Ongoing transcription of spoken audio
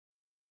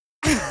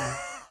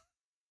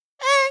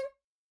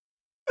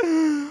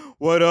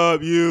What up,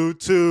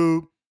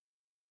 YouTube?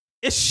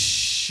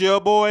 It's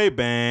your boy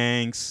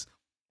Banks,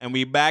 and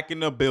we back in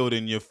the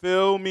building. You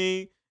feel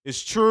me?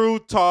 It's True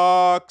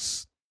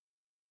Talks,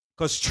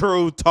 cause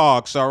True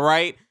Talks. All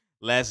right,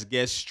 let's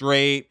get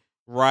straight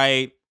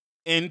right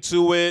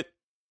into it.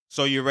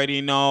 So you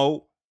already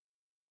know.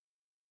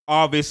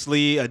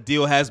 Obviously, a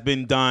deal has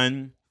been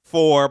done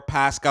for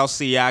Pascal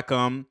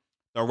Siakam.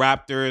 The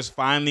Raptors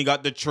finally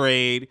got the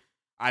trade.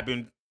 I've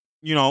been,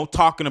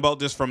 talking about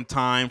this from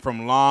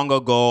long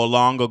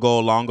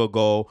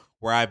ago,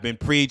 where I've been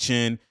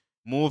preaching,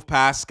 move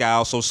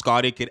Pascal so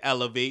Scotty could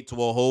elevate to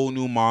a whole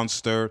new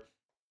monster.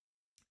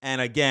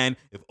 And again,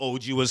 if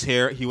OG was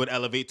here, he would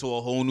elevate to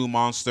a whole new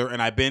monster.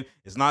 And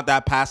it's not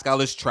that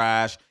Pascal is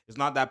trash. It's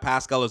not that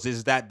Pascal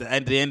is that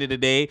at the end of the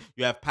day,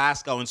 you have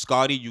Pascal and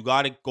Scotty. You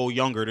got to go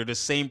younger. They're the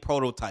same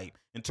prototype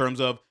in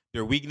terms of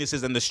their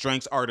weaknesses and the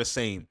strengths are the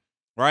same,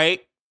 right?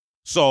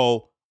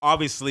 So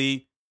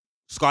obviously,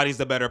 Scotty's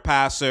the better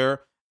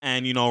passer.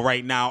 And,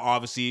 right now,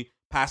 obviously,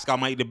 Pascal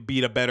might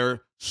be the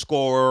better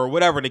scorer,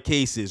 whatever the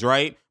case is,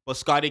 right? But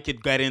Scotty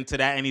could get into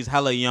that, and he's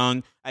hella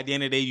young. At the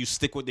end of the day, you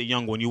stick with the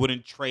young one. You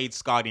wouldn't trade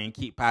Scotty and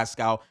keep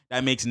Pascal.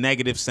 That makes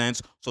negative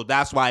sense. So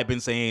that's why I've been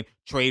saying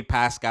trade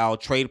Pascal,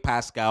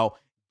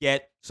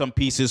 get some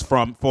pieces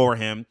for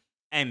him,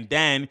 and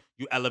then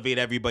you elevate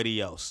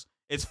everybody else.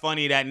 It's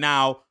funny that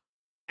now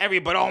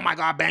everybody, oh my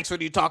God, Banks,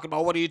 what are you talking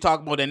about? What are you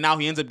talking about? And now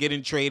he ends up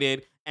getting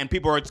traded, and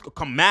people are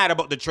come mad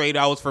about the trade.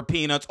 I was for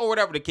peanuts or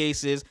whatever the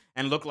case is,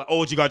 and look like,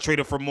 oh, you got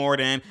traded for more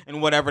than, and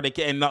whatever the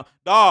case. And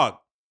dog.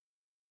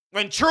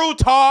 When True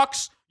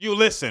talks, you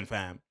listen,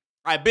 fam.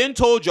 I've been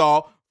told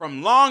y'all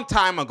from long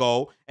time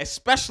ago,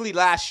 especially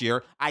last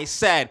year, I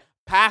said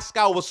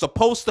Pascal was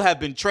supposed to have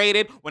been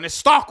traded when his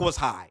stock was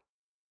high.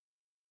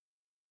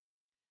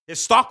 His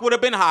stock would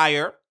have been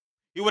higher.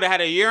 He would have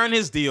had a year on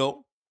his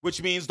deal,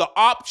 which means the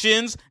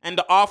options and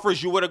the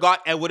offers you would have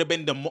got would have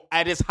been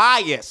at his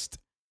highest.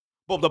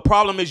 But the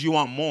problem is you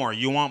want more. So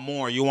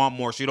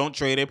you don't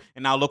trade him,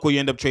 and now look what you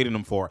end up trading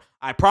him for.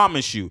 I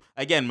promise you.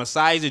 Again,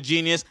 Masai is a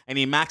genius, and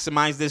he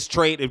maximized this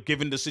trade if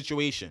given the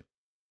situation.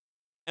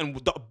 And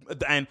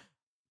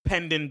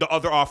pending the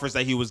other offers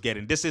that he was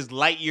getting. This is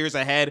light years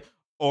ahead,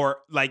 or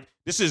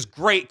this is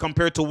great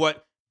compared to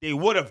what they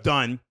would have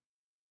done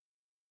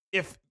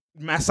if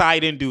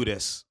Masai didn't do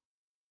this.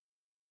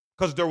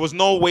 Because there was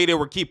no way they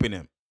were keeping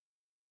him.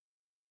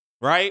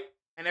 Right?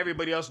 And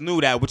everybody else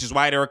knew that, which is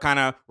why they were kind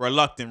of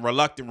reluctant,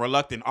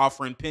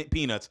 offering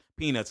peanuts.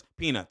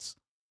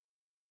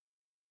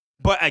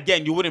 But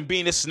again, you wouldn't be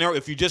in this scenario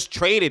if you just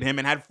traded him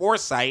and had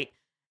foresight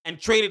and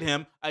traded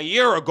him a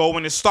year ago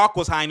when his stock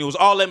was high and he was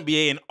all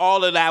NBA and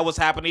all of that was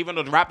happening. Even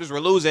though the Raptors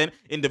were losing,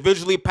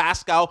 individually,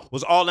 Pascal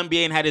was all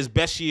NBA and had his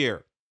best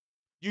year.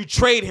 You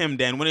trade him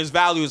then when his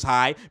value is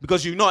high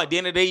because you know at the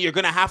end of the day, you're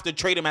going to have to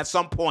trade him at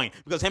some point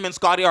because him and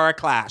Scotty are a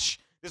clash.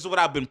 This is what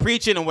I've been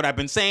preaching and what I've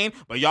been saying,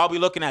 but y'all be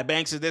looking at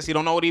Banks as this. You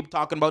don't know what he's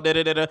talking about.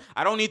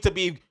 I don't need to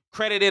be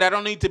credited. You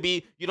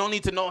don't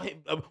need to know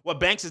what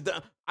Banks has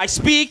done. I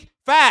speak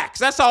facts.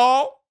 That's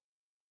all.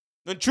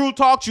 When True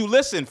talks, you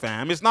listen,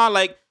 fam. It's not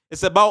like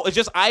it's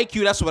just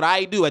IQ. That's what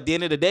I do at the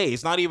end of the day.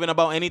 It's not even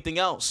about anything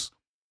else.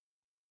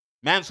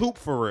 Man's hoop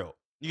for real.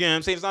 You know what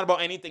I'm saying? It's not about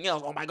anything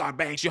else. Oh my God,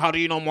 Banks, how do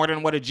you know more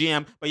than what a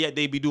GM? But yet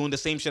they be doing the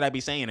same shit I be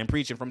saying and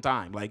preaching from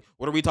time. Like,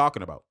 what are we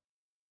talking about?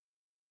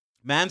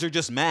 Mans are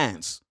just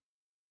mans.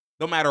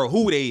 No matter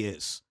who they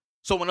is.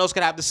 Someone else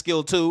could have the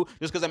skill too.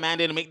 Just because a man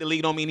didn't make the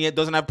league don't mean he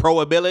doesn't have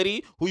pro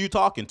ability. Who you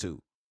talking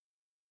to?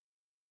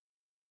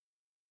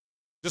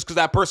 Just because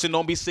that person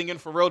don't be singing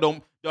for real,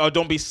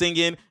 don't be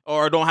singing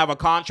or don't have a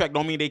contract,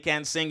 don't mean they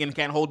can't sing and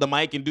can't hold the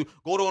mic and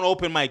go to an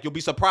open mic. You'll be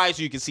surprised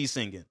who you can see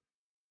singing.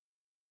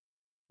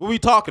 What are we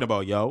talking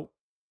about, yo?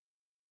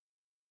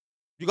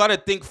 You got to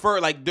think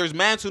first. There's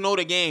mans who know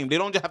the game. They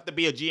don't just have to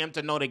be a GM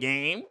to know the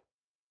game.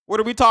 What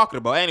are we talking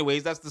about?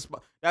 Anyways, that's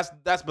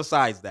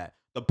besides that.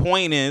 The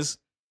point is,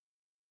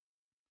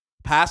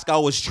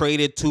 Pascal was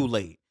traded too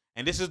late.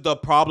 And this is the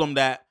problem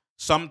that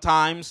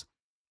sometimes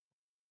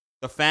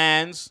the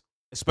fans,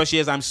 especially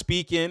as I'm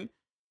speaking,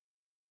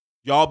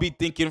 y'all be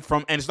thinking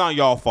and it's not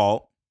y'all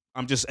fault.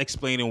 I'm just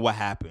explaining what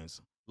happens.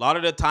 A lot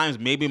of the times,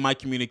 maybe my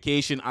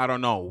communication, I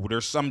don't know.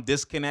 There's some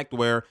disconnect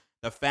where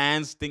the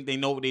fans think they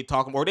know what they're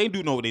talking about, or they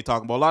do know what they're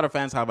talking about. A lot of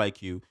fans have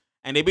IQ,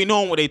 and they be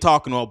knowing what they're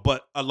talking about,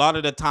 but a lot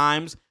of the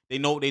times, they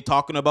know what they're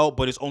talking about,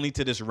 but it's only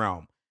to this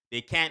realm.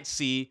 They can't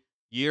see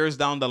years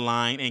down the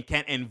line and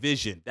can't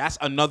envision. That's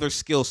another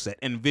skill set,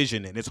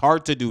 envisioning. It's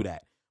hard to do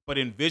that. But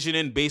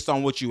envisioning based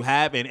on what you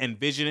have and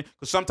envisioning,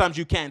 because sometimes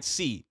you can't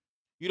see.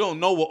 You don't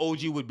know what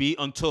OG would be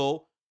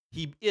until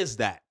he is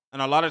that.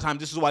 And a lot of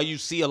times, this is why you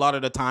see a lot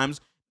of the times,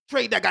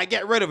 trade that guy,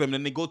 get rid of him.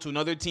 Then they go to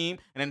another team,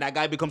 and then that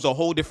guy becomes a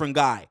whole different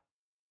guy.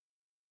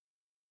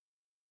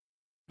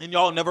 And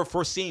y'all never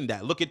foreseen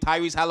that. Look at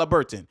Tyrese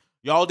Halliburton.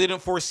 Y'all didn't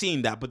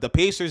foreseen that, but the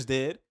Pacers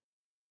did.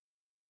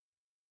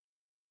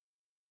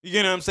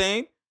 You know what I'm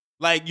saying?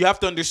 You have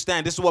to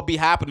understand, this is what be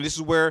happening. This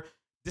is where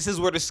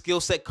the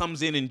skill set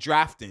comes in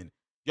drafting.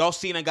 Y'all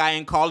seen a guy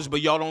in college, but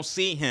y'all don't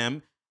see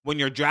him when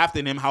you're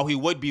drafting him how he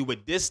would be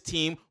with this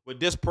team, with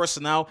this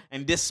personnel,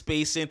 and this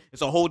spacing.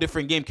 It's a whole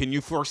different game. Can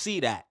you foresee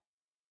that?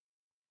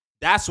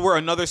 That's where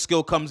another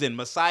skill comes in.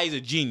 Masai is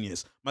a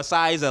genius.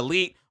 Masai is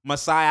elite.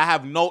 Masai, I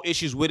have no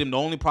issues with him. The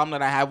only problem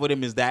that I have with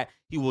him is that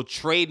he will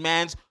trade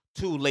mans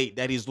too late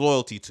that he's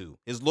loyalty to.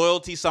 His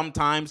loyalty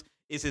sometimes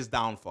is his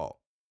downfall,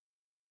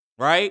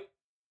 right?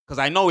 Because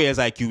I know he has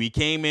IQ. He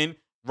came in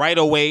right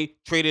away,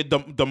 traded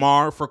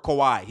DeMar for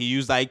Kawhi. He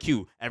used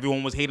IQ.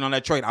 Everyone was hating on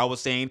that trade. I was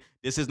saying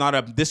this is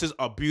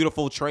a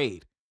beautiful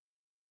trade.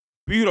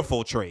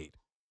 Beautiful trade.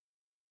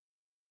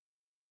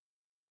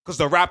 Because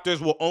the Raptors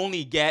will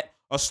only get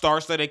a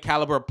star-studded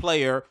caliber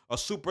player, a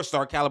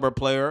superstar caliber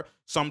player,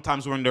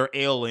 sometimes when they're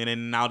ailing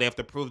and now they have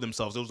to prove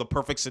themselves. It was a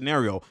perfect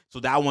scenario. So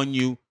that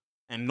one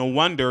and no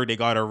wonder they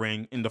got a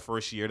ring in the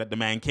first year that the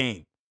man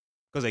came.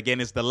 Because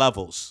again, it's the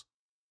levels.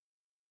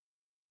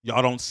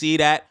 Y'all don't see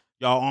that.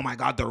 Y'all, oh my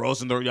God,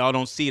 DeRozan, y'all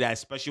don't see that.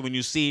 Especially when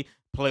you see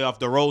playoff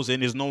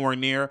DeRozan is nowhere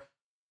near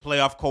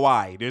playoff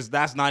Kawhi.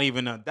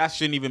 That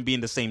shouldn't even be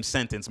in the same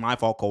sentence. My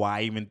fault,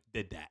 Kawhi even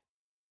did that.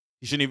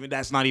 You shouldn't even,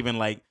 that's not even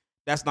like,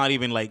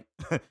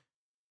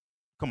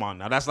 come on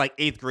now. That's like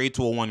 8th grade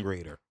to a 1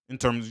 grader. In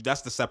terms,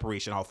 that's the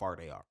separation, how far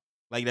they are.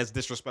 Like, that's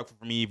disrespectful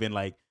for me even,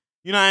 like,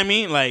 you know what I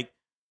mean? Like,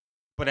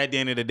 but at the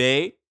end of the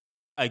day,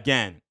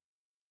 again,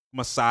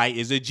 Masai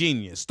is a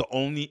genius. The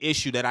only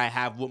issue that I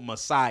have with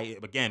Masai,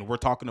 again, we're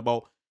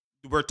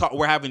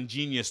having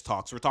genius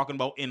talks. We're talking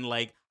about in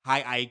like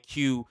high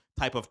IQ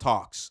type of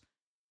talks.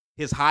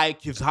 His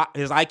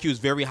IQ is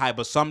very high,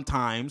 but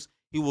sometimes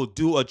he will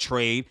do a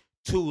trade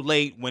too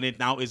late when it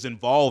now is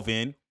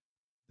involving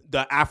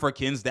the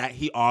Africans that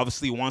he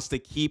obviously wants to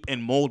keep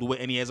and mold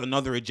with, and he has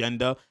another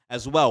agenda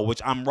as well,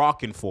 which I'm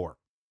rocking for.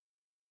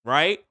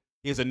 Right?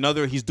 He's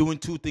doing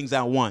 2 things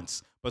at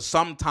once. But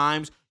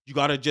sometimes you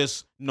gotta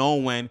just know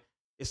when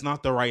it's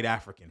not the right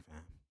African,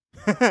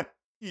 fam.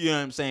 You know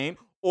what I'm saying?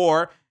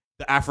 Or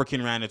the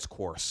African ran its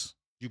course.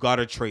 You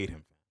gotta trade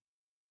him.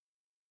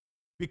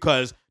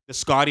 Because the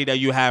Scotty that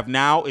you have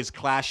now is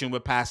clashing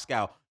with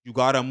Pascal. You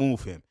gotta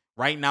move him.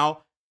 Right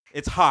now,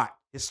 it's hot.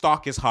 His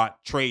stock is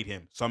hot. Trade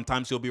him.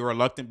 Sometimes he'll be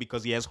reluctant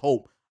because he has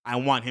hope. I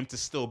want him to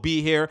still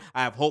be here.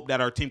 I have hope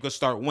that our team could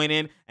start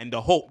winning. And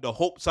the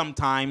hope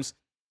sometimes,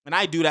 and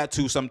I do that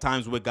too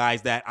sometimes with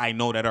guys that I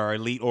know that are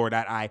elite or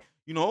that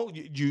you know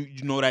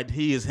that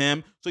he is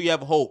him. So you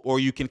have hope, or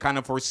you can kind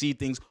of foresee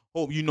things.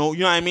 Hope, you know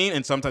what I mean?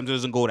 And sometimes it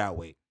doesn't go that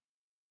way.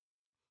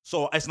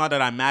 So it's not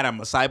that I'm mad at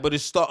Masai, but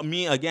it's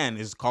me again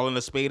is calling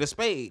a spade a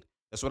spade.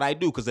 That's what I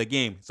do, because the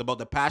game, it's about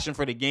the passion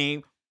for the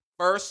game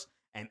first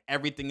and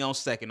everything else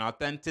second.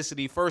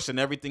 Authenticity first and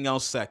everything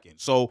else second.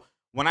 So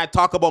when I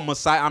talk about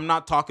Masai, I'm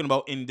not talking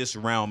about in this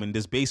realm, in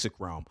this basic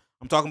realm.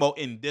 I'm talking about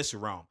in this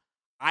realm.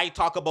 I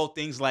talk about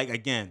things like,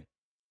 again,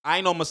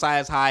 I know Masai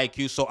has high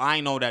IQ, so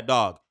I know that,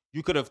 dog,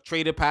 you could have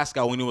traded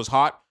Pascal when he was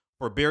hot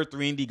for bare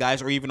 3-and-D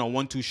guys or even a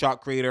 1-2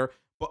 shot creator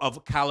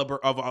of caliber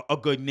of a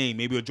good name,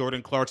 maybe a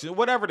Jordan Clarkson,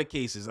 whatever the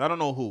case is. I don't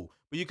know who.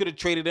 But you could have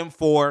traded him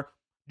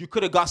you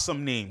could have got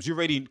some names.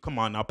 Come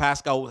on now.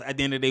 Pascal, at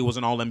the end of the day, was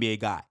an All-NBA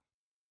guy.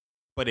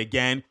 But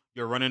again,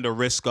 you're running the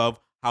risk of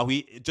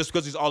just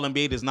because he's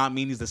All-NBA does not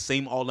mean he's the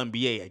same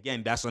All-NBA.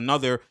 Again, that's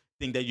another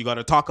thing that you got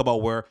to talk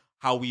about, where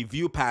how we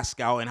view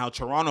Pascal and how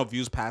Toronto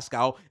views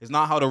Pascal is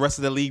not how the rest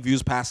of the league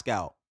views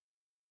Pascal.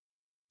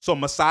 So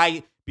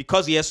Masai,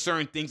 because he has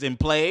certain things in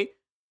play,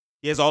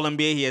 he has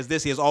All-NBA, he has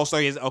this, he has All-Star,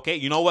 he has, okay,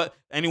 you know what?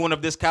 Anyone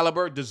of this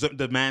caliber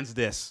demands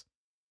this.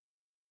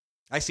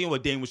 I seen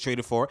what Dame was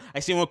traded for.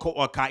 I seen what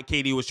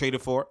KD was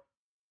traded for.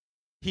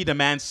 He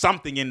demands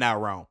something in that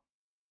realm.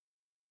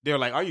 They're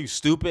like, are you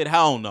stupid?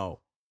 Hell no.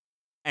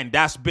 And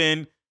that's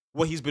been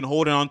what he's been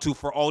holding on to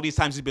for all these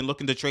times he's been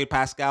looking to trade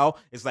Pascal.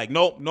 It's like,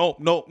 nope. And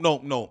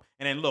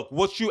then look,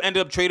 what you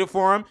ended up trading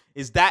for him,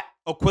 is that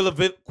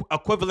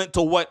equivalent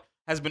to what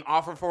has been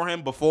offered for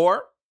him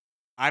before?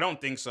 I don't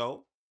think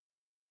so.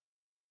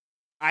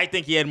 I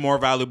think he had more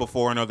value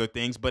before and other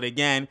things. But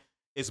again,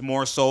 it's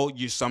more so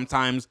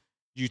sometimes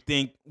you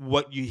think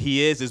what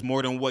he is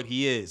more than what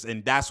he is.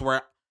 And that's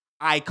where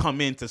I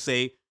come in to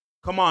say,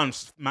 come on,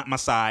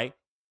 Masai.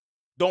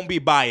 Don't be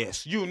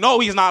biased. You know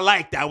he's not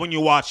like that when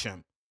you watch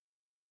him.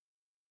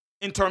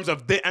 In terms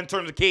of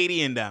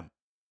KD and them.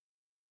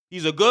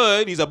 He's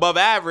above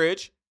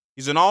average.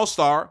 He's an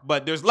all-star,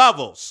 but there's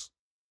levels.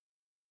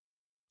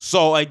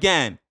 So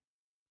again,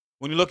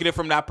 when you look at it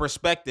from that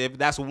perspective,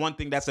 that's one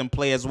thing that's in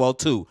play as well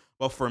too.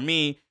 But for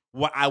me,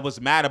 what I was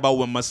mad about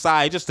with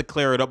Masai, just to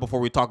clear it up before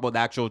we talk about the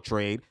actual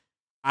trade,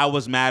 I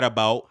was mad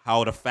about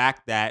how the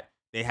fact that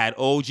they had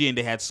OG and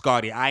they had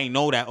Scotty. I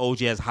know that OG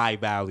has high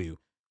value.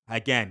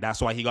 Again,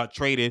 that's why he got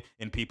traded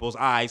in people's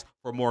eyes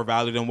for more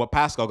value than what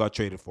Pascal got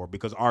traded for,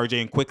 because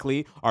RJ and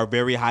Quickly are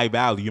very high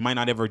value. You might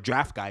not ever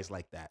draft guys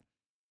like that.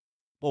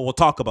 Well, we'll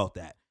talk about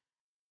that.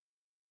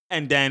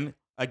 And then,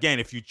 again,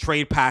 if you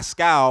trade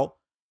Pascal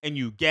and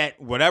you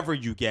get whatever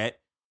you get,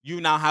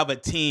 you now have a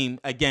team,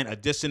 again,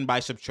 addition by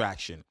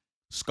subtraction.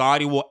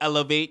 Scotty will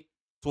elevate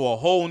to a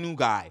whole new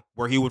guy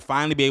where he would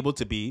finally be able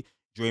to be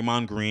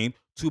Draymond Green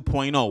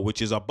 2.0,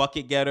 which is a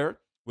bucket getter,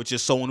 which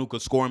is someone who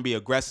could score and be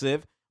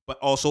aggressive, but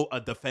also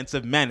a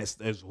defensive menace.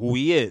 That's who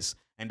he is.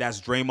 And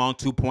that's Draymond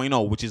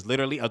 2.0, which is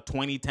literally a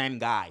 2010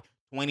 guy,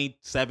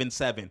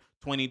 27-7,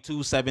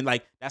 22-7.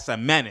 Like, that's a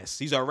menace.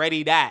 He's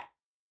already that.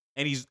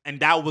 And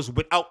that was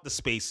without the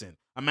spacing.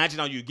 Imagine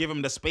how you give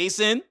him the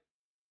spacing,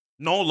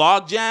 no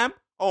log jam.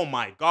 Oh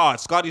my God,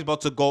 Scotty's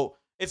about to go.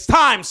 It's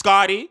time,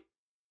 Scotty.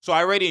 So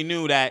I already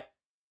knew that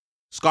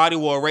Scotty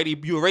will already,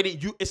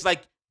 it's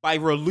like by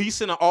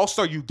releasing an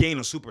all-star, you gain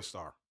a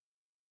superstar.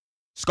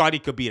 Scotty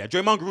could be that.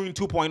 Draymond Green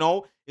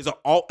 2.0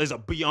 is a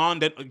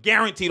beyond a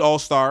guaranteed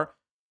all-star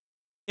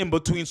in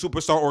between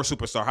superstar or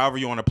superstar, however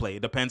you want to play.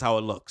 It depends how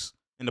it looks.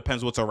 It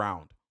depends what's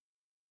around.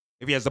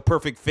 If he has the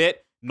perfect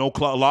fit, no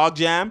log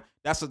jam,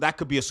 that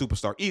could be a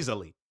superstar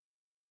easily.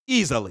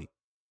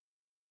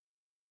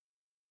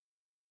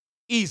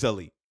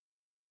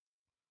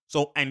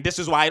 So, and this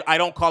is why I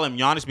don't call him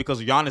Giannis,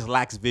 because Giannis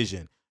lacks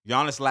vision.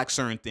 Giannis lacks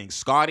certain things.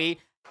 Scotty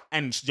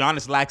and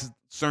Giannis lacks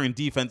certain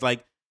defense.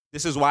 Like,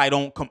 this is why I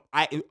don't come.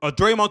 A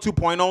Draymond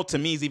 2.0 to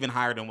me is even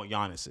higher than what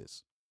Giannis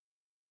is,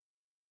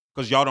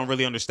 because y'all don't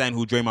really understand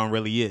who Draymond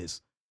really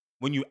is.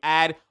 When you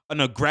add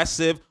an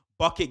aggressive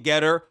bucket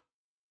getter,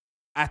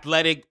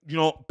 athletic,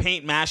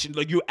 paint mashing,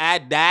 like you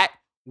add that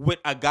with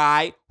a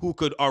guy who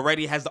could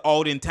already has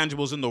all the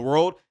intangibles in the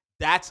world,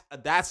 that's a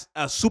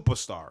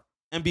superstar,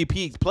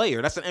 MVP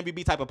player. That's an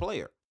MVP type of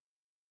player.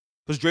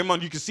 Because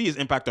Draymond, you can see his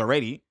impact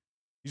already.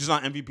 He's just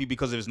not MVP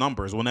because of his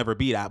numbers. Will never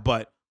be that.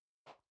 But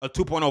a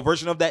 2.0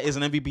 version of that is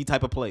an MVP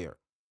type of player.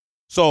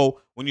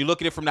 So when you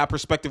look at it from that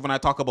perspective, when I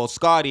talk about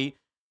Scotty,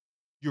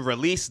 you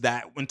release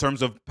that in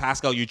terms of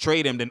Pascal, you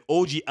trade him, then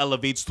OG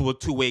elevates to a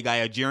two-way guy,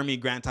 a Jeremy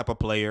Grant type of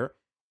player.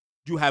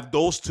 You have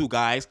those two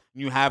guys,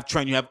 and you have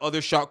Trent, you have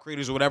other shot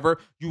creators or whatever.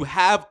 You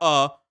have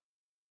a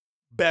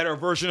better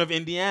version of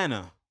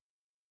Indiana.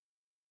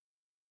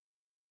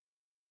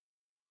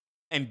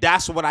 And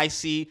that's what I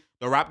see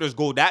the Raptors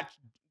go that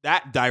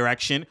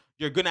direction.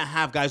 You're gonna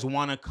have guys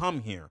want to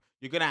come here.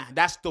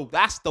 That's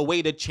the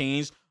way to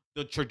change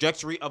the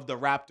trajectory of the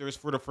Raptors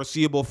for the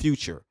foreseeable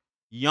future.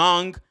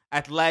 Young,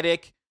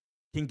 athletic,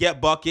 can get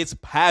buckets,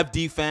 have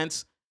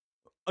defense,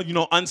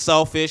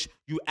 unselfish.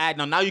 You add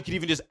now you can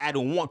even just add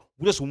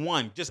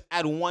just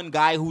add one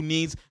guy who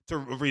needs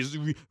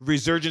to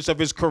resurgence of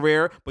his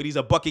career, but he's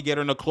a bucket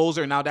getter and a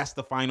closer. And now that's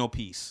the final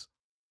piece.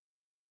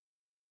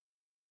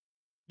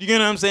 You get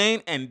what I'm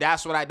saying? And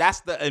that's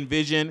the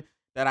envision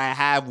that I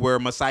have, where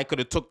Masai could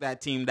have took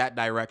that team that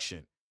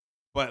direction.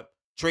 But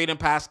trading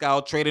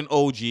Pascal, trading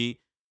OG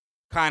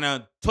kind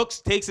of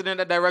takes it in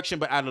that direction,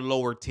 but at a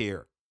lower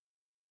tier.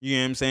 You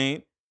know what I'm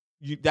saying?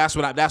 That's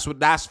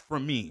for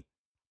me.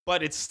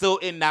 But it's still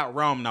in that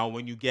realm now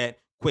when you get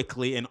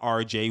Quickly and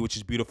RJ, which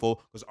is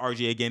beautiful, because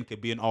RJ again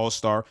could be an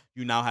all-star.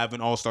 You now have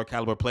an all-star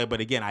caliber player. But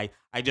again,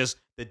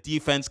 the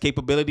defense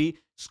capability,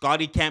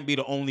 Scotty can't be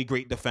the only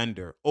great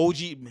defender. OG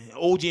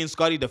and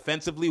Scotty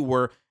defensively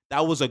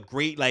that was a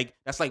great,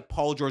 that's like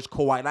Paul George,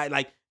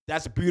 Kawhi.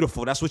 That's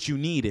beautiful. That's what you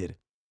needed.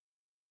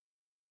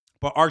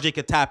 But RJ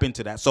could tap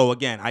into that. So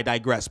again, I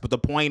digress. But the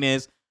point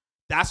is,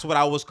 that's what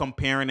I was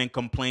comparing and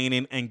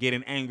complaining and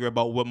getting angry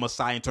about with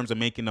Masai in terms of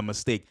making a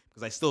mistake,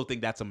 because I still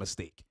think that's a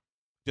mistake.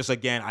 Just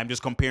again, I'm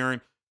just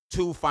comparing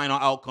two final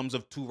outcomes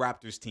of two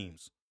Raptors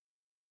teams.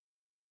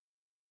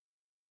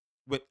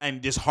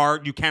 And it's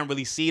hard, you can't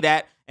really see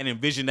that and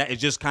envision that.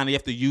 It's just kind of, you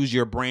have to use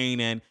your brain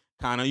and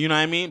kind of, you know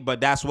what I mean?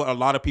 But that's what a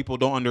lot of people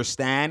don't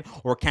understand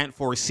or can't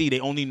foresee.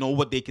 They only know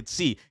what they could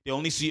see. They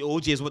only see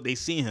OG as what they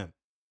see him.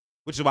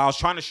 Which is why I was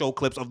trying to show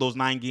clips of those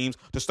 9 games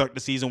to start the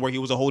season where he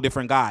was a whole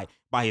different guy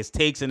by his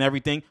takes and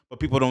everything,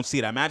 but people don't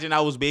see that. Imagine I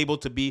was able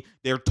to be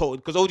there,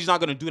 because OG's not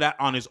going to do that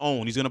on his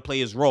own. He's going to play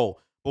his role.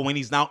 But when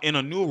he's now in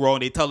a new role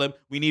and they tell him,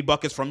 we need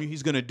buckets from you,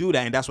 he's going to do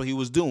that, and that's what he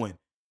was doing.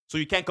 So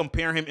you can't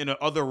compare him in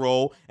another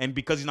role, and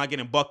because he's not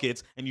getting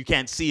buckets and you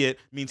can't see it,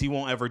 means he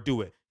won't ever do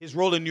it. His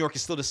role in New York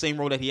is still the same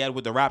role that he had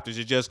with the Raptors.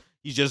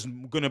 He's just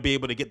going to be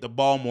able to get the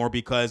ball more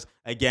because,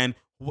 again,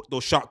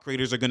 those shot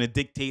creators are going to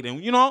dictate,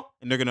 and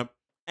they're going to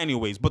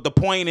anyways. But the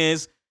point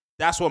is,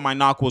 that's what my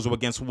knock was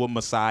against with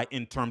Masai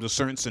in terms of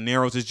certain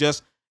scenarios. It's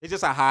just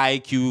a high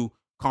IQ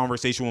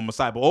conversation with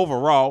Masai. But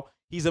overall,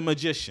 he's a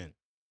magician.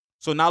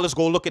 So now let's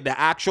go look at the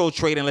actual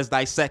trade and let's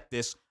dissect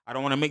this. I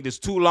don't want to make this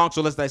too long,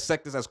 so let's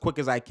dissect this as quick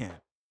as I can.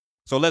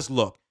 So let's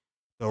look.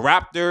 The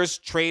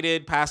Raptors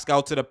traded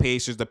Pascal to the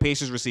Pacers. The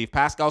Pacers received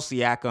Pascal,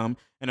 Siakam,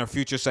 and a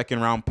future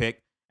second-round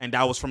pick, and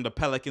that was from the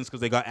Pelicans because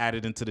they got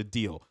added into the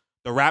deal.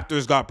 The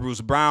Raptors got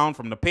Bruce Brown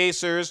from the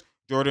Pacers,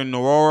 Jordan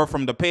Nwora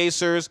from the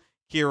Pacers,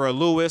 Kira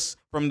Lewis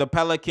from the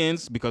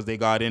Pelicans because they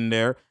got in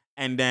there,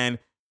 and then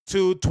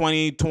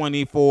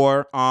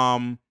 2024,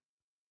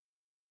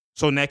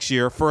 so next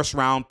year, first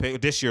round picks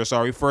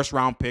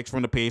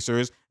from the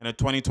Pacers, and a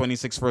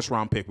 2026 first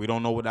round pick. We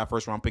don't know what that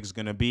first round pick is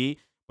going to be,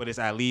 but it's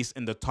at least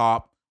in the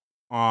top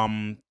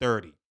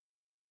 30,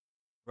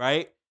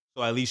 right?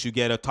 So at least you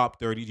get a top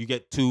 30. You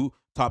get 2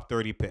 top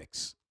 30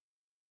 picks.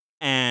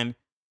 And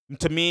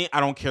to me, I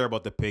don't care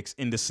about the picks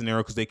in this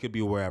scenario because they could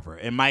be wherever.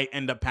 It might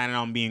end up panning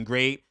out being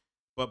great,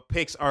 but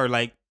picks are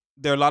like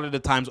they're a lot of the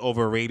times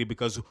overrated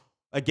because,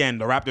 again,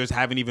 the Raptors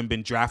haven't even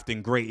been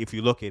drafting great if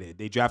you look at it.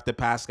 They drafted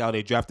Pascal,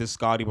 they drafted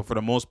Scotty, but for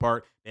the most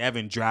part, they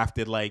haven't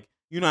drafted like,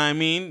 you know what I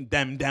mean?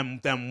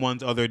 Them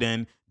ones other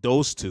than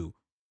those two.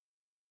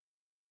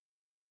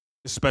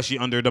 Especially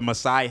under the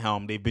Masai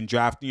helm. They've been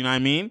drafting, you know what I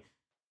mean?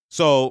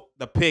 So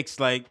the picks,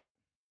 like,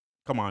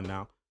 come on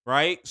now,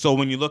 right? So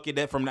when you look at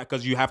that from that,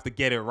 because you have to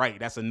get it right.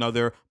 That's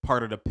another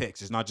part of the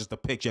picks. It's not just the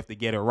picks, you have to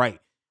get it right.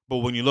 But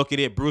when you look at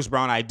it, Bruce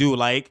Brown, I do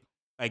like,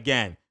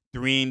 again,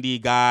 3-and-D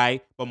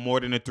guy, but more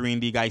than a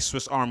 3-and-D guy,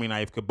 Swiss Army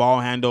knife, could ball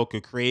handle,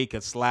 could create,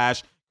 could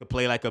slash, could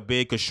play like a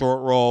big, could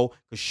short roll,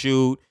 could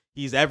shoot.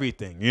 He's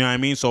everything, you know what I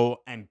mean?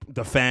 So, and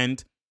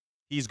defend.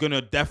 He's going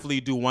to definitely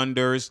do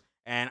wonders.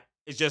 And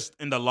it's just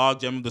in the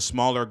logjam of the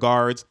smaller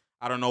guards.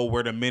 I don't know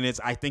where the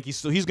minutes. I think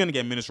he's going to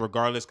get minutes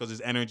regardless because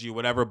his energy,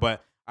 whatever.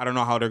 But I don't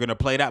know how they're going to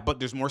play that. But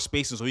there's more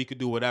spacing, so he could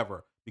do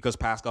whatever because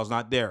Pascal's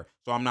not there.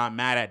 So I'm not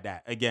mad at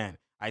that. Again,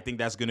 I think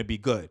that's going to be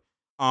good.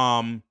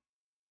 And,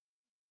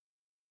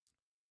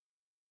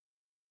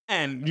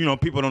 you know,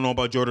 people don't know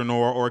about Jordan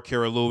Noah or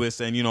Kira Lewis.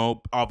 And, you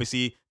know,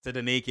 obviously to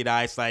the naked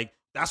eye, it's like,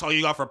 that's all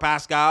you got for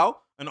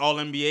Pascal, an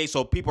All-NBA.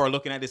 So people are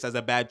looking at this as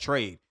a bad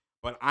trade.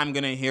 But I'm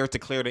going to here to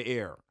clear the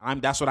air.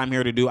 That's what I'm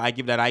here to do. I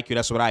give that IQ.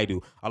 That's what I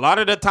do. A lot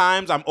of the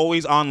times I'm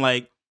always on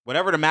like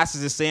whatever the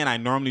masses is saying. I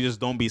normally just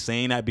don't be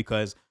saying that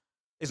because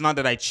it's not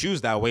that I choose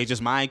that way. It's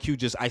just my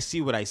IQ. I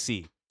see what I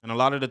see. And a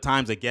lot of the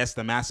times I guess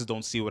the masses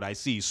don't see what I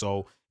see.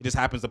 So it just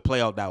happens to play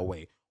out that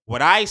way.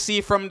 What I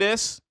see from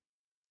this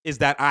is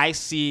that I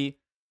see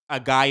a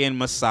guy in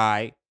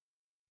Masai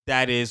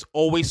that is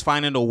always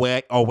finding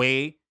a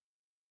way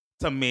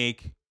to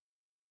make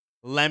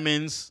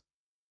lemons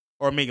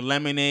or make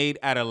lemonade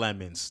out of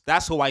lemons.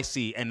 That's who I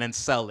see, and then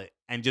sell it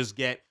and just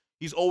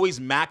he's always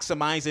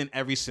maximizing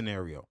every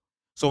scenario.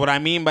 So what I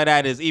mean by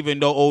that is even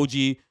though OG,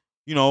 you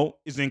know,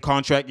 is in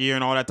contract year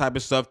and all that type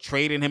of stuff,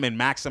 trading him and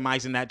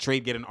maximizing that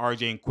trade, getting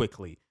RJ in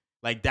quickly.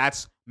 Like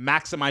that's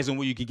maximizing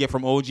what you can get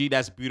from OG.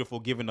 That's beautiful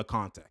given the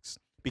context.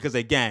 Because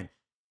again,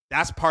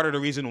 that's part of the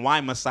reason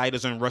why Masai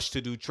doesn't rush to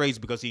do trades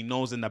because he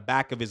knows in the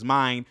back of his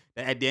mind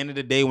that at the end of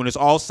the day, when it's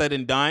all said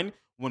and done,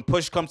 when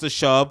push comes to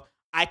shove,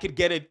 I could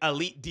get an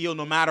elite deal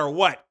no matter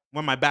what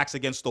when my back's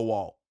against the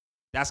wall.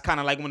 That's kind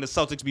of like when the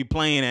Celtics be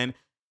playing and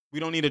we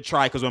don't need to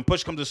try because when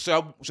push comes to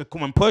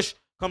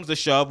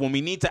shove, when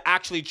we need to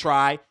actually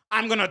try,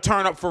 I'm going to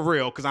turn up for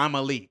real because I'm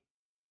elite.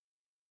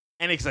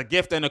 And it's a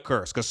gift and a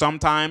curse because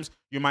sometimes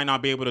you might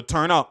not be able to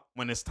turn up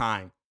when it's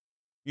time.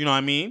 You know what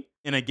I mean?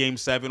 In a game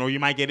 7 or you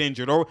might get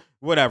injured or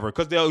whatever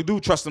because they do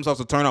trust themselves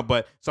to turn up,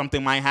 but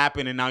something might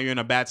happen and now you're in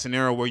a bad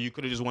scenario where you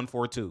could have just won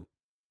 4-2.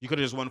 You could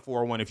have just won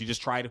 4-1 if you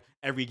just tried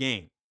every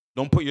game.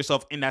 Don't put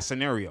yourself in that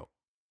scenario.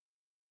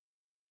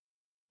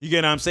 You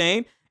get what I'm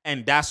saying?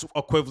 And that's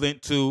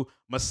equivalent to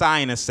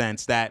Masai in a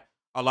sense that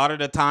a lot of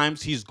the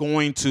times he's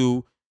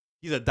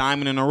a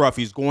diamond in the rough.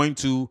 He's going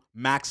to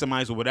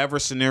maximize whatever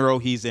scenario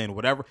he's in,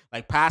 whatever,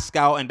 like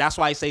Pascal. And that's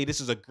why I say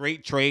this is a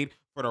great trade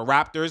for the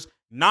Raptors,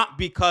 not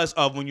because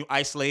of when you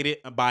isolate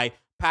it by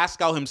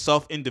Pascal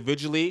himself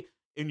individually,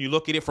 and you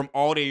look at it from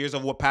all the years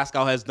of what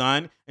Pascal has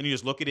done, and you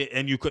just look at it,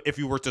 and you could, if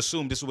you were to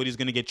assume this is what he's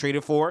going to get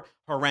traded for,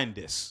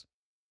 horrendous.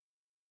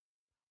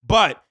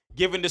 But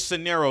given the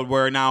scenario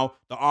where now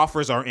the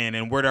offers are in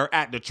and where they're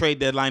at, the trade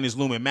deadline is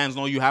looming. Mans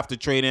know you have to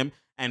trade him,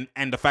 and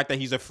the fact that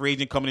he's a free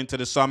agent coming into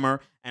the summer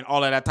and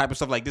all of that type of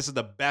stuff, like this is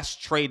the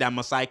best trade that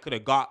Masai could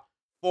have got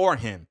for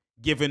him,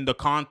 given the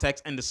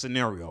context and the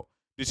scenario.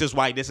 This is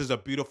why this is a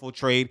beautiful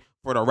trade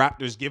for the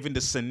Raptors, given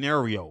the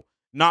scenario.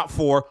 Not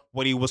for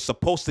what he was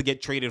supposed to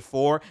get traded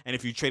for, and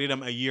if you traded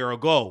him a year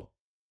ago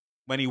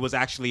when he was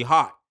actually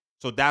hot.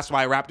 So that's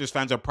why Raptors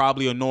fans are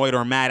probably annoyed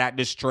or mad at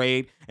this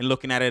trade and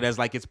looking at it as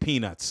like it's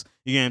peanuts.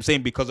 You know what I'm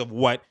saying? Because of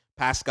what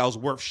Pascal's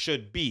worth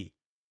should be.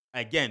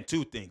 Again,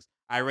 two things.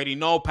 I already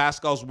know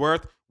Pascal's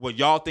worth, what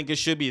y'all think it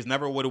should be is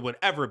never what it would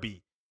ever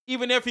be.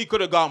 Even if he could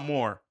have got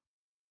more.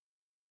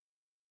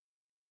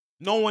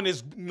 No one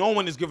is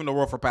giving the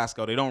world for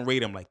Pascal. They don't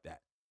rate him like that.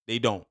 They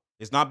don't.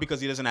 It's not because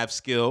he doesn't have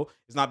skill.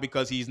 It's not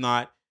because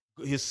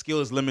his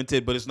skill is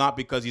limited, but it's not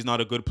because he's not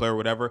a good player or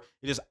whatever.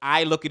 It's just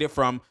I look at it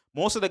from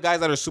most of the guys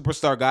that are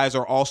superstar guys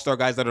or all-star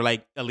guys that are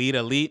like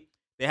elite.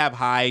 They have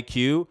high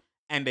IQ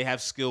and they have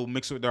skill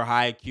mixed with their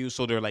high IQ,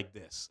 so they're like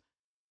this.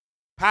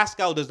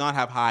 Pascal does not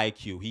have high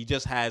IQ. He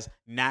just has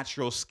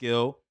natural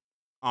skill,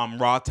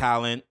 raw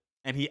talent,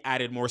 and he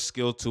added more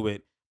skill to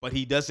it. But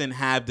he doesn't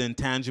have the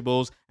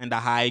intangibles and the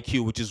high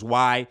IQ, which is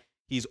why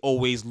he's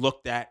always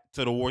looked at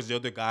towards the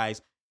other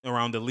guys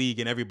around the league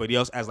and everybody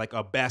else as like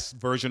a best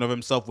version of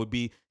himself would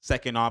be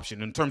second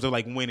option in terms of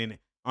like winning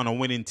on a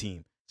winning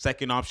team.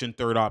 Second option,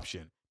 third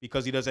option.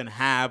 Because he doesn't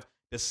have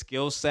the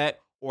skill set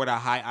or the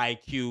high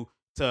IQ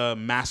to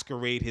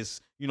masquerade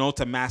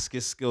to mask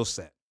his skill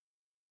set.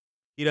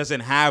 He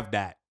doesn't have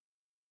that.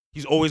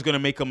 He's always going to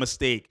make a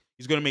mistake.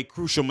 He's going to make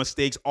crucial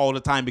mistakes all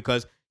the time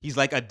because he's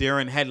like a deer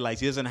in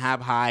headlights. He doesn't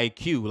have high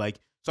IQ. Like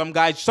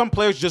some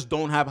players just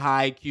don't have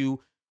high IQ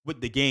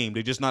with the game.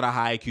 They're just not a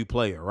high IQ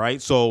player,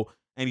 right? So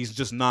and he's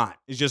just not.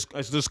 It's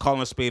just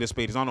calling a spade a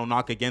spade. It's not no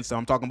knock against him.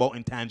 I'm talking about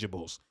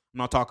intangibles. I'm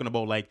not talking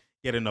about like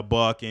getting a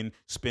buck and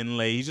spin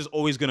lay. He's just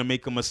always gonna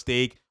make a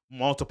mistake,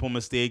 multiple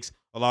mistakes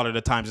a lot of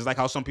the times. It's like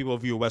how some people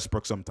view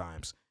Westbrook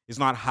sometimes. It's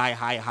not high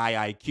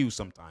IQ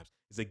sometimes.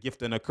 It's a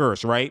gift and a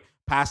curse, right?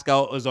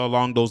 Pascal is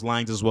along those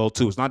lines as well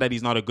too. It's not that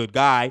he's not a good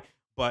guy,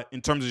 but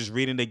in terms of just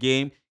reading the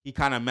game, he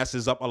kind of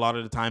messes up a lot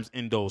of the times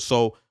in those.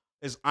 So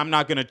I'm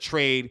not gonna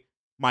trade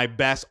my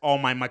best, all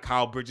my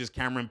Mikal Bridges,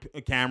 Cameron,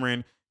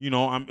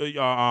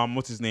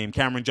 what's his name,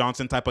 Cameron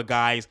Johnson type of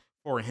guys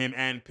for him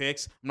and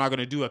picks. I'm not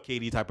gonna do a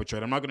KD type of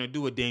trade. I'm not gonna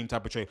do a Dame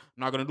type of trade.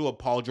 I'm not gonna do a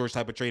Paul George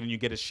type of trade and you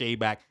get a Shea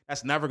back.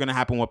 That's never gonna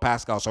happen with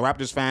Pascal. So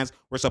Raptors fans,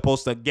 we're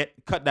supposed to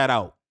cut that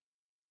out.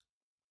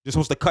 You're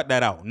supposed to cut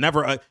that out.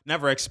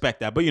 Never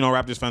expect that. But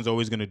Raptors fans are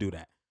always gonna do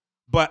that.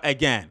 But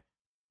again,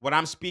 what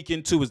I'm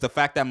speaking to is the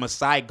fact that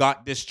Masai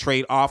got this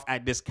trade off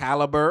at this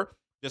caliber.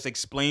 Just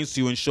explains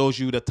to you and shows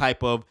you the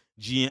type of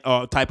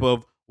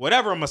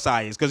whatever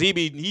Masai is, because he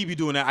be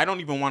doing that. I don't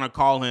even want to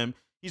call him.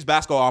 He's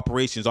basketball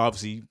operations,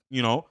 obviously,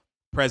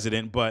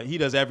 president, but he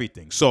does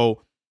everything.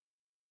 So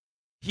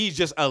he's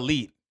just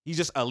elite. He's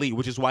just elite,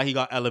 which is why he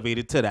got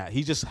elevated to that.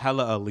 He's just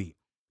hella elite.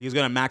 He's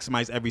gonna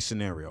maximize every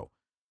scenario.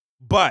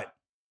 But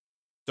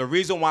the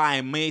reason why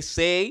I may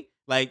say,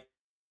 like,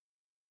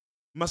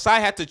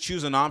 Masai had to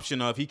choose an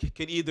option of he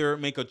could either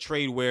make a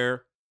trade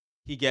where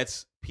he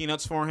gets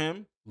peanuts for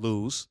him,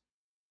 lose,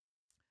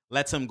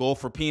 lets him go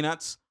for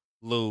peanuts,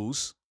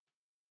 lose,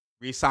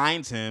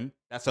 resigns him,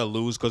 that's a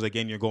lose because,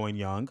 again, you're going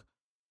young.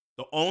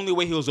 The only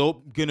way he was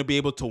going to be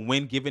able to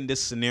win given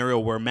this scenario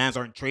where mans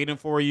aren't trading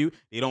for you,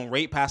 they don't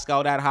rate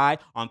Pascal that high.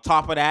 On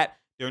top of that,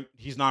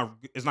 it's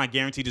not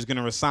guaranteed he's going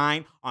to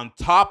resign. On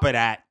top of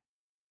that,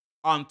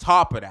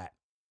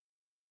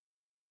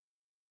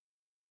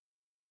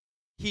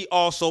 he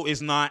also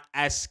is not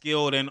as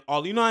skilled and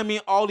all, you know what I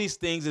mean? All these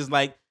things is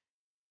like,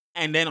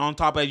 and then on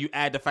top of that, you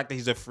add the fact that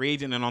he's a free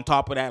agent, and on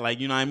top of that, like,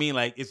 you know what I mean?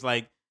 Like, it's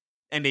like,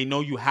 and they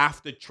know you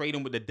have to trade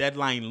him with the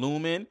deadline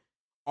looming.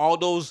 All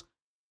those,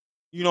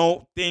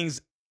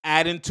 things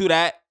add into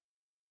that,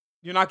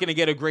 you're not going to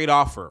get a great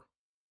offer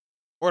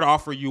or the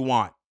offer you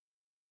want.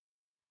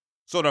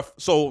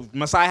 So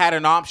Masai had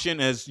an option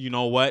as, you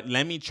know what,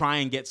 let me try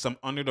and get some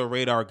under the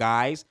radar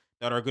guys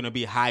that are going to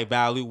be high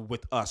value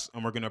with us,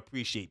 and we're going to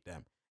appreciate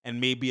them,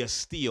 and maybe a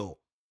steal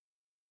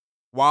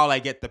while I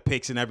get the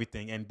picks and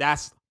everything. And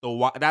that's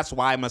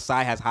why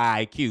Masai has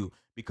high IQ,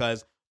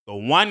 because the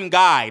one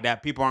guy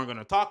that people aren't going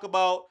to talk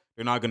about,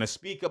 they're not going to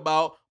speak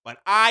about, but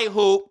I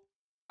hope,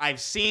 I've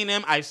seen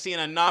him, I've seen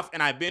enough,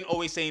 and I've been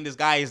always saying this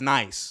guy is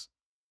nice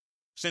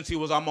since he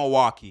was on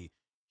Milwaukee.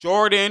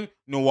 Jordan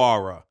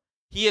Nwora.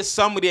 He is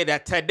somebody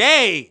that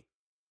today,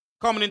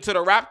 coming into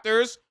the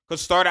Raptors, could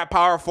start at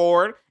power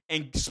forward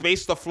and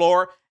space the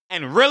floor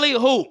and really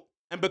hoop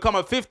and become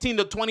a 15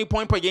 to 20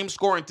 point per game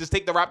scorer and just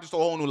take the Raptors to a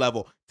whole new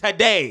level.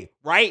 Today,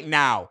 right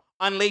now,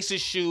 unlace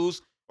his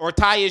shoes or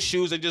tie his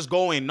shoes and just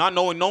go in, not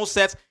knowing no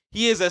sets.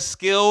 He is a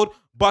skilled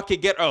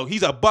bucket getter. Oh,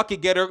 he's a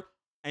bucket getter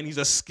and he's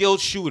a skilled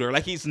shooter.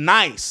 Like, he's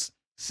nice.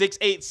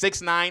 6'8",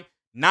 6'9",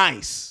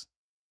 nice.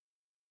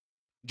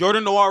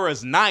 Jordan Nwora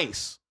is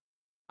nice.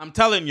 I'm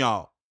telling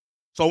y'all.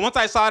 So once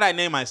I saw that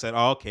name, I said,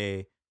 oh,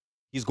 okay,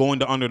 he's going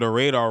the under the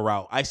radar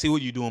route. I see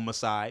what you're doing,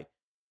 Masai.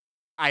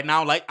 I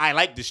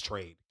like this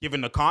trade.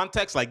 Given the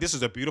context, like, this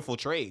is a beautiful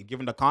trade.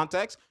 Given the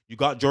context, you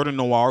got Jordan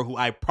Nwora, who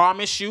I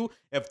promise you,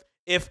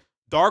 if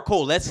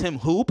Darko lets him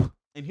hoop,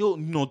 and he'll,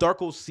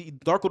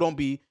 Darko don't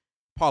be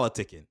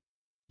politicking.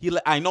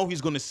 I know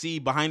he's gonna see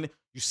behind it.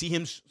 You see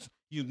him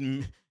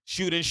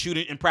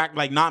shooting in practice,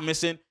 like not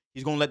missing.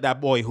 He's gonna let that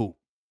boy hoop,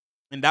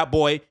 and that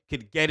boy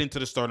could get into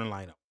the starting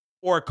lineup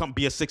or come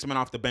be a 6-man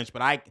off the bench.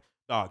 But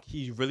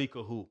he really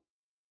could hoop.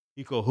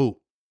 He could hoop.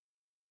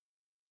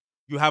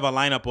 You have a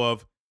lineup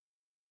of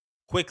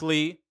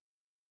quickly.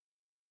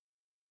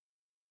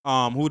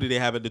 Who do they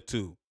have at the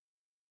 2?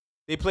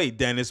 They play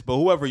Dennis, but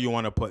whoever you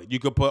want to put, you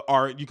could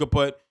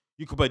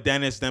put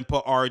Dennis, then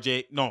put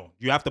RJ. No,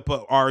 you have to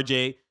put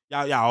RJ.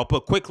 Yeah, I'll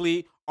put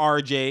quickly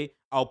RJ.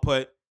 I'll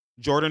put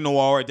Jordan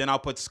Nwora. Then I'll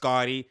put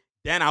Scotty.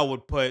 Then I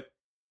would put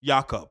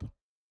Siakam.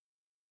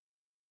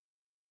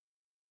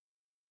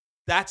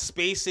 That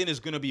spacing is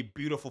going to be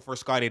beautiful for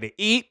Scotty to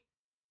eat,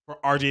 for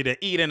RJ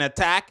to eat and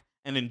attack,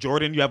 and then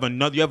Jordan, you have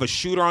a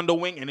shooter on the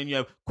wing, and then you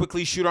have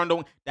quickly shooter on the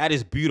wing. That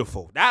is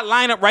beautiful. That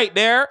lineup right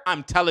there,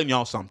 I'm telling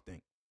y'all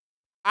something.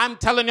 I'm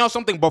telling y'all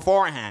something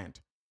beforehand.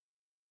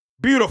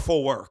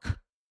 Beautiful work.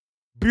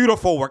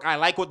 Beautiful work. I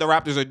like what the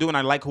Raptors are doing.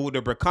 I like who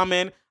they're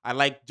becoming. I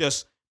like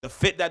just the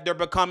fit that they're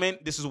becoming.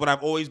 This is what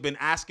I've always been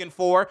asking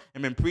for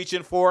and been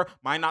preaching for.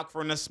 My knock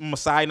for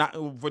Masai, not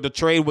for the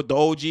trade with the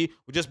OG,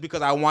 just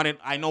because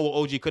I know what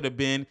OG could have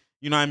been,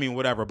 you know what I mean,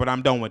 whatever, but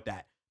I'm done with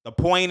that. The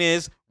point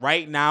is,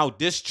 right now,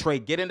 this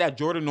trade, getting that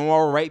Jordan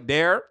Nwora right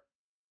there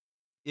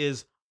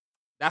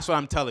that's what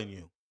I'm telling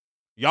you.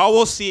 Y'all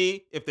will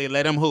see if they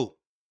let him hoop.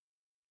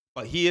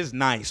 But he is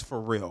nice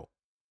for real.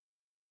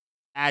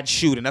 Add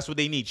shooting. That's what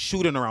they need.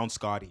 Shooting around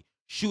Scotty.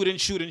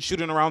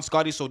 Shooting around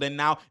Scotty. So then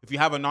now, if you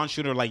have a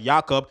non-shooter like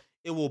Siakam,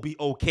 it will be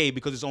okay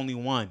because it's only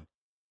one.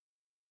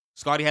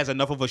 Scotty has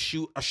enough of a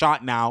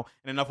shot now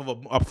and enough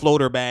of a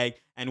floater bag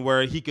and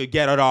where he could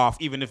get it off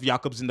even if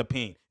Jakob's in the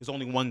paint. There's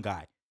only one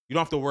guy. You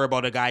don't have to worry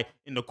about a guy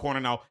in the corner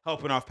now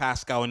helping off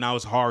Pascal, and now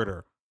it's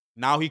harder.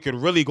 Now he could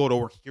really go to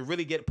work. He could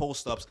really get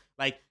post-ups.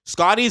 Like,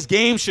 Scotty's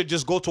game should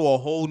just go to a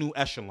whole new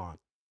echelon.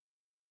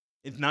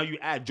 It's now you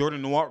add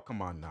Jordan Noir.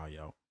 Come on now,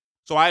 yo.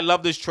 So I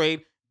love this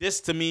trade. This,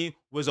 to me,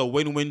 was a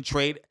win-win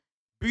trade.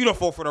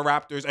 Beautiful for the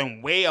Raptors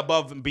and way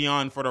above and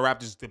beyond for the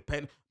Raptors,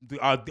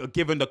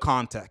 given the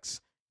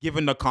context.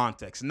 Given the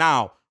context.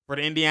 Now, for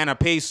the Indiana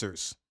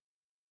Pacers.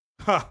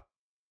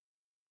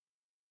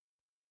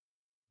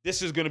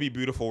 This is going to be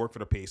beautiful work for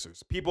the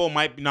Pacers. People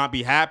might not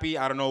be happy.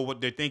 I don't know what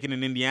they're thinking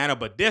in Indiana,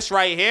 but this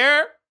right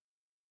here,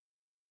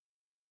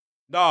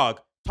 dog,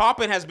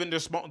 Toppin has been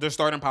their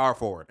starting power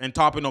forward, and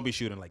Toppin don't be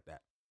shooting like that.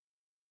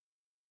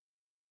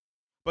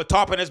 But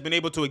Toppin has been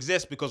able to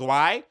exist because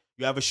why?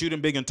 You have a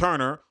shooting big in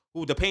Turner,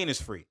 who the paint is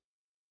free.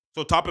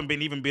 So Toppin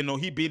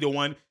he be the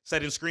one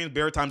setting screens,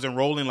 bare times, and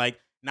rolling. Like,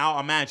 now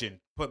imagine,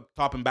 put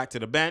Toppin back to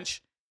the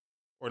bench,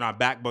 or not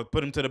back, but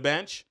put him to the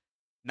bench.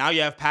 Now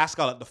you have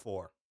Pascal at the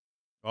 4.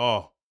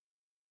 Oh.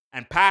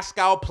 And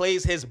Pascal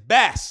plays his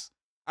best.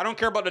 I don't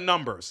care about the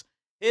numbers.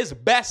 His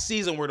best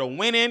season where the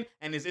winning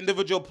and his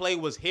individual play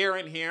was here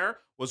and here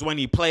was when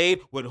he played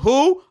with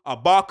who?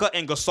 Ibaka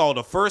and Gasol,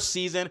 the first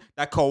season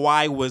that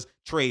Kawhi was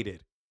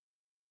traded.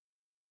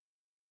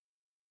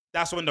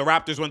 That's when the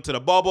Raptors went to the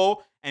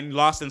bubble and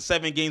lost in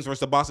 7 games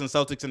versus the Boston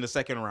Celtics in the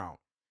second round.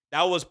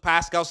 That was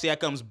Pascal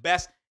Siakam's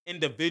best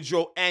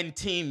individual and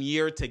team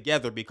year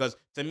together because,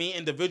 to me,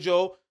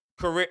 individual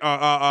career,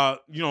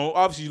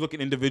 obviously you look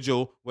at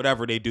individual,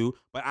 whatever they do,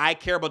 but I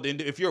care about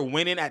if you're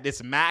winning at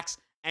this max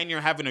and you're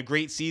having a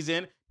great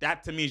season,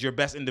 that to me is your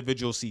best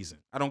individual season.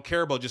 I don't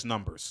care about just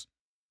numbers.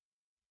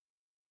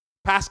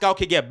 Pascal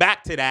could get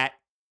back to that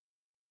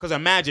because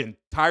imagine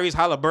Tyrese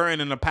Halliburton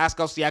and the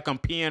Pascal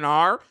Siakam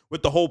PNR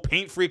with the whole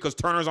paint free because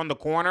Turner's on the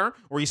corner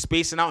where he's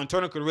spacing out and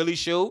Turner could really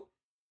shoot.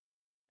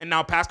 And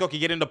now Pascal can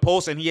get in the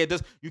post and he had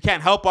this. You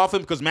can't help off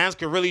him because Mans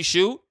can really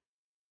shoot.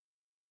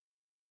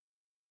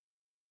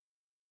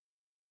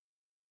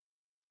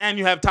 And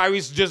you have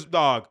Tyrese just,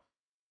 dog.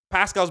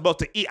 Pascal's about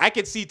to eat. I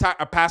could see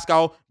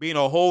Pascal being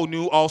a whole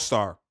new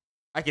all-star.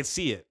 I could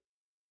see it.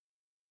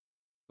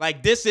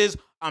 Like, this is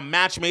a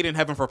match made in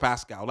heaven for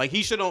Pascal. Like,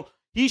 he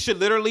should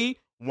literally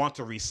want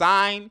to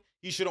resign.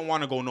 He shouldn't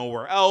want to go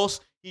nowhere else.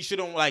 He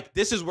shouldn't, like,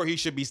 this is where he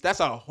should be. That's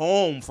a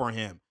home for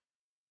him.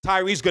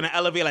 Tyree's going to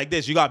elevate like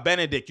this. You got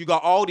Benedict. You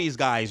got all these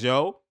guys,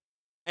 yo.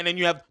 And then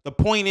the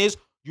point is,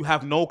 you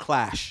have no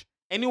clash.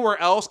 Anywhere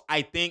else,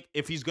 I think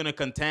if he's going to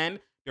contend,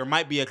 there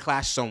might be a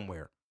clash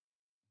somewhere.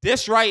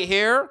 This right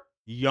here,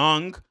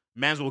 young,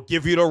 mans will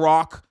give you the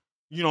rock.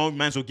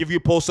 Mans will give you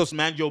post-ups,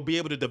 man. You'll be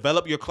able to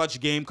develop your clutch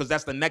game because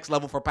that's the next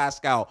level for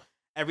Pascal.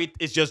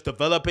 It's just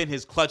developing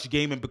his clutch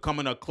game and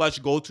becoming a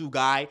clutch go-to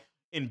guy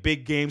in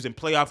big games and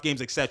playoff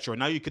games, etc.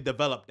 Now you could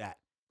develop that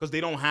because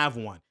they don't have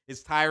one.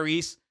 It's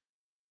Tyrese.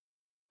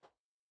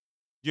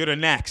 You're the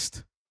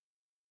next.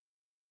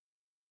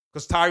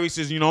 Because Tyrese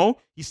is,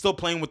 he's still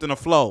playing within a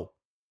flow.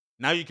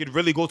 Now you could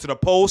really go to the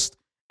post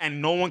and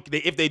no one,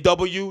 if they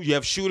double you, you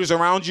have shooters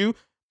around you.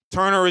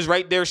 Turner is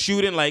right there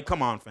shooting. Like,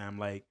 come on, fam.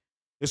 Like,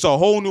 it's a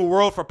whole new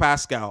world for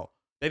Pascal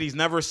that he's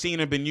never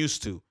seen and been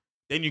used to.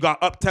 Then you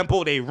got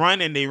up-tempo. They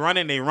run and they run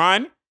and they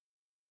run.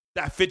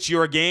 That fits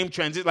your game.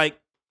 Transit, like,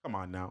 come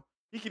on now.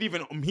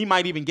 He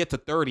might even get to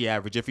 30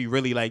 average if he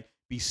really, like,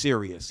 be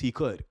serious. He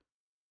could.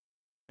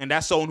 And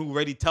that's someone who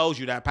already tells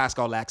you that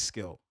Pascal lacks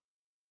skill.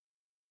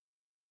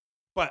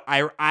 But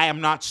I am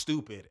not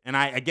stupid. And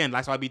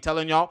that's why I be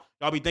telling y'all.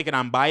 Y'all be thinking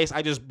I'm biased.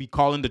 I just be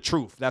calling the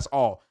truth. That's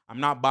all. I'm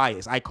not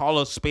biased. I call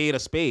a spade a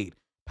spade.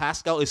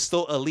 Pascal is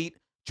still elite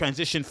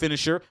transition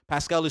finisher.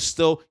 Pascal is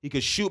still, he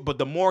could shoot, but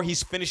the more he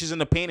finishes in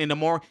the paint and the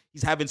more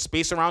he's having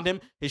space around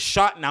him, his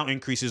shot now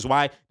increases.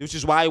 Which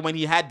is why when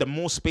he had the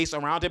most space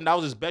around him, that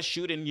was his best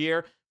shooting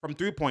year from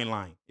three-point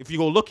line. If you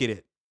go look at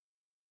it.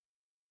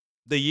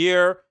 The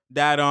year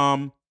that,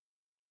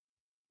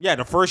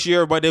 the first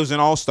year, but it was an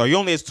all-star. He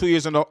only has 2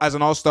 years as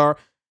an all-star.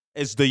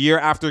 It's the year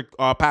after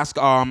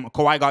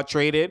Kawhi got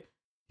traded.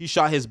 He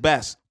shot his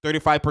best,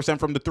 35%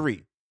 from the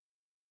 3.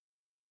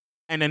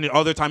 And then the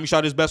other time he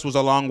shot his best was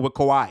along with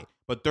Kawhi,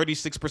 but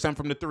 36%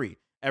 from the 3.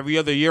 Every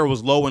other year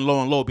was low and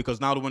low and low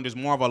because now when there's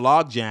more of a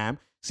log jam,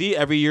 see,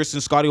 every year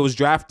since Scotty was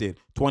drafted,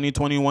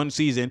 2021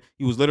 season,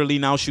 he was literally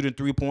now shooting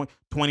 3-point,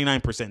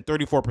 29%,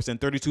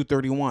 34%, 32,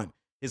 31.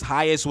 His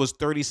highest was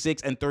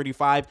 36 and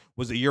 35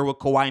 was the year with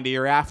Kawhi and the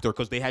year after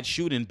because they had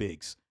shooting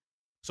bigs.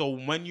 So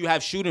when you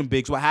have shooting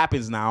bigs, what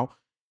happens now?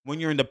 When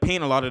you're in the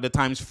paint a lot of the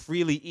times,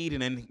 freely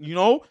eating, and you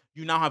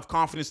now have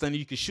confidence that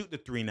you can shoot the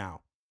 3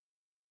 now.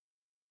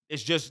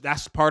 It's just,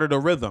 that's part of the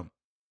rhythm.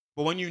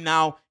 But when you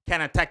now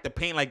can't attack the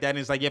paint like that, and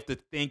it's like you have to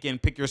think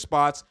and pick your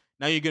spots,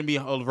 now you're going to be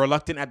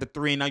reluctant at the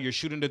 3, and now you're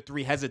shooting the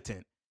 3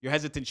 hesitant. You're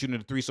hesitant shooting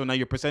the 3, so now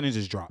your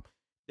percentages drop.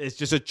 It's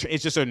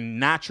just a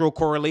natural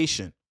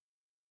correlation.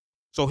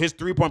 So his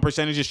 3-point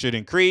percentages should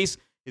increase.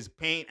 his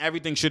paint,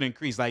 everything should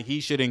increase. Like he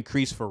should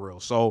increase for real.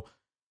 So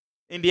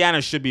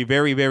Indiana should be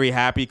very, very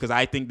happy because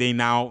I think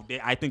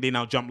I think they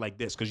now jump like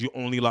this because you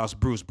only lost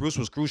Bruce. Bruce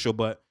was crucial,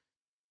 but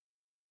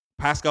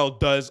Pascal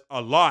does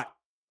a lot.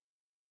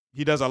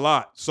 He does a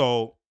lot.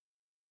 So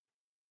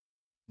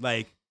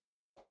like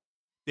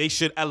they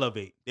should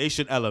elevate. They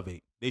should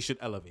elevate. They should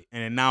elevate.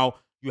 And then now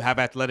you have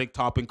Athletic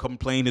Toppin come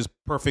playing his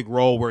perfect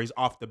role where he's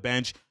off the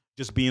bench,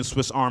 just being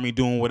Swiss Army,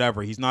 doing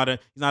whatever. He's not a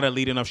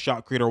lead enough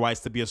shot creator wise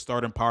to be a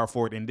starting power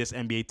forward in this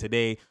NBA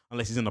today,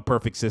 unless he's in the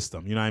perfect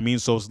system. You know what I mean?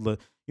 So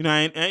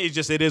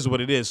it is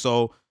what it is.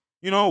 So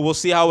we'll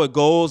see how it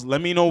goes.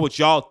 Let me know what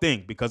y'all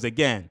think because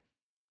again,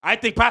 I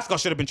think Pascal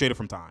should have been traded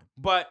from time.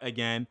 But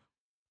again,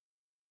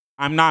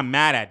 I'm not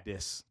mad at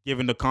this,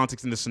 given the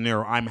context in the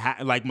scenario.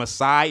 Like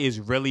Masai is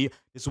really.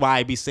 This is why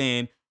I be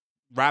saying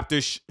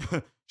Raptors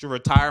should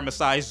retire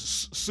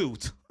Masai's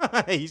suit.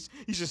 he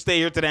should stay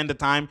here to the end of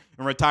time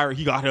and retire.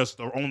 He got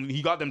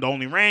them the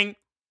only ring.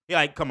 He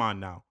like, come on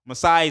now,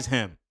 Masai's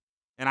him,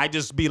 and I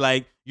just be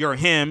like, you're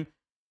him.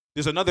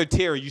 There's another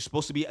tier you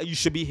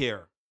should be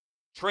here.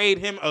 Trade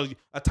him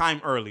a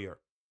time earlier.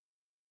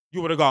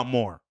 You would have got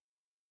more.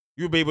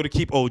 You would be able to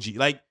keep OG.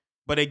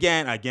 But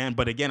again,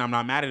 I'm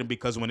not mad at him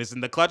because when it's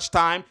in the clutch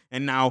time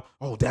and now,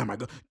 oh, damn, I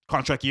got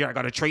contract year, I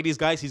got to trade these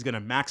guys, he's going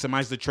to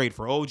maximize the trade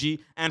for OG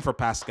and for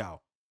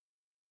Pascal.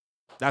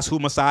 That's who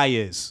Masai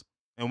is.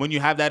 And when you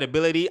have that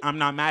ability, I'm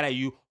not mad at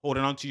you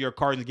holding on to your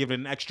cards and giving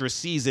it an extra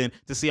season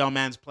to see how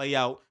mans play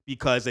out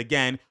because,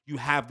 again, you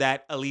have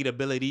that elite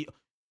ability.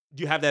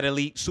 You have that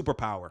elite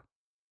superpower.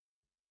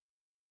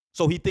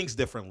 So he thinks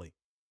differently.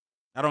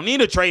 I don't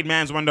need to trade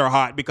mans when they're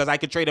hot because I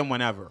can trade them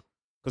whenever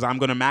because I'm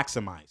going to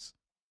maximize.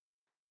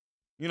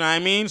 You know what I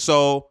mean?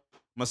 So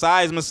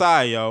Masai is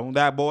Masai, yo.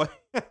 That boy,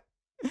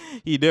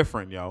 he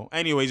different, yo.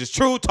 Anyways, it's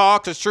true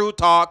talks. It's true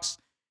talks.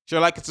 Sure,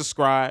 like and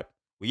subscribe.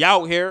 We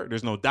out here.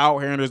 There's no doubt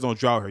here and there's no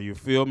drought here. You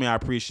feel me? I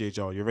appreciate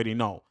y'all. You already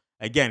know.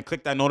 Again,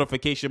 click that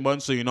notification button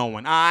so you know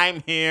when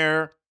I'm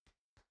here.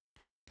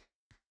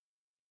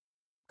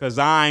 Because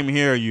I'm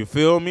here. You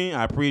feel me?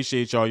 I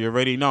appreciate y'all. You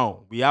already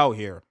know. We out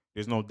here.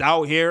 There's no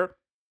doubt here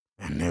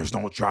and there's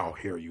no drought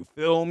here. You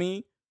feel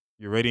me?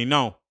 You already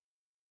know.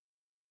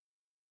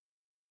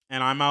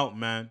 And I'm out,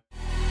 man.